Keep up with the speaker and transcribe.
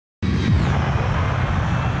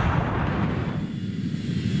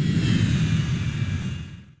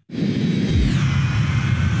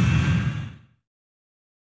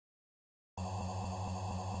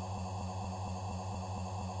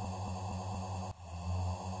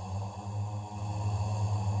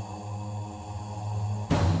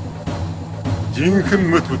жинхэнэ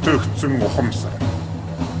мэт бүтээгдсэн ухамсар,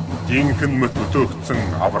 жинхэнэ мэт бүтээгдсэн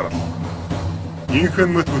аврал,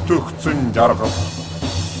 жинхэнэ мэт бүтээгдсэн жаргал,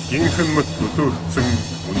 жинхэнэ мэт бүтээгдсэн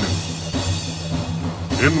үнэн.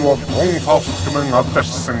 Энэ бол ORN Faust хэмээн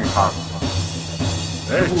алдаршсан хаан.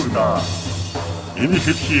 Эцнаа энийг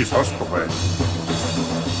хэлхий сонсдог бай.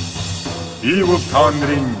 Би бол та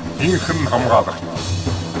нарын жинхэнэ хамгаалагч.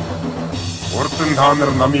 Урдан та нар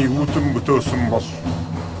намыг үүдэн бүтээсэн бол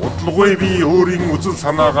удалгүй би өөрийн үзэл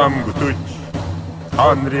санаагаа бүтээж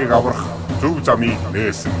та нарыг аврах зөв замыг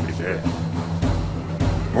нээсэн билээ.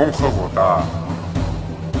 Мөнхөг удаа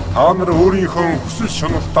та нар өөрийнхөө хүсэл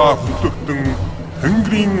шуналтаа хөтлөгдөн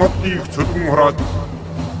Тэнгэрийн одыг цөлгөн хураад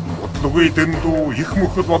удалгүй дэндүү их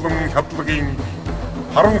мөхөл болон хядлагын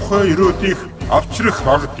харанхуй өрөөдийг авчрах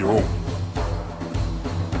багт юу.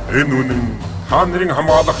 Энэ үнэн та нарын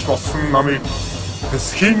хамгаалагч болсон намыг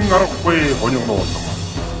хэсхийн аргагүй гонигнуулсан.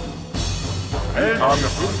 Та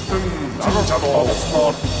нар хүртэн загал чадвар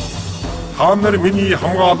болсноор та нар миний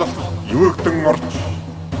хамгаалалт юугдэн орж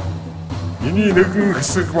миний нэгэн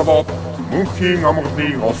хэсэг болоод мөнхийн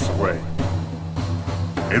амгалыг олсохгүй.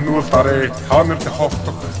 Энэ бол дараа та нарт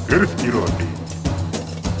ховтох гэрэлт өрөөд.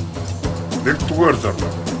 Нэгдүгээр зорилго.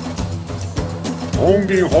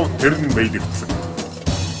 Онгийн хов тэрн бэйдэгдсэн.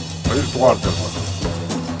 Хоёрдугаар зорилго.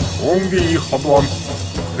 Онгийн их холбоон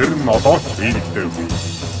тэрн одоо ч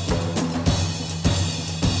бэйдэгдээгүй.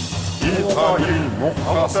 Италийн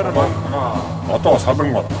мухтар мандгаа одоо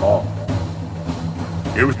салан отлоо.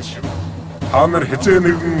 Гэвч та нар хизээ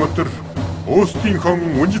нэгэн өдөр өөрсдийнхөө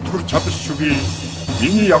үнэт хүрч чадшгүй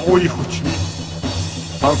миний ягууи хүчний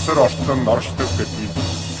сансар орчинд оршдог гэдгийг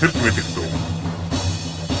тэрд мэдэгдэв.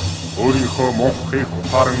 Өөрийнхөө мөнхийг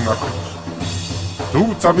ухаан ахиж зөв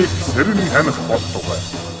замыг сэрэн таних болдог бай.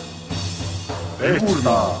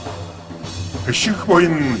 Эцнаа хишиг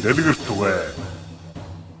буян дэлгэртүгэ.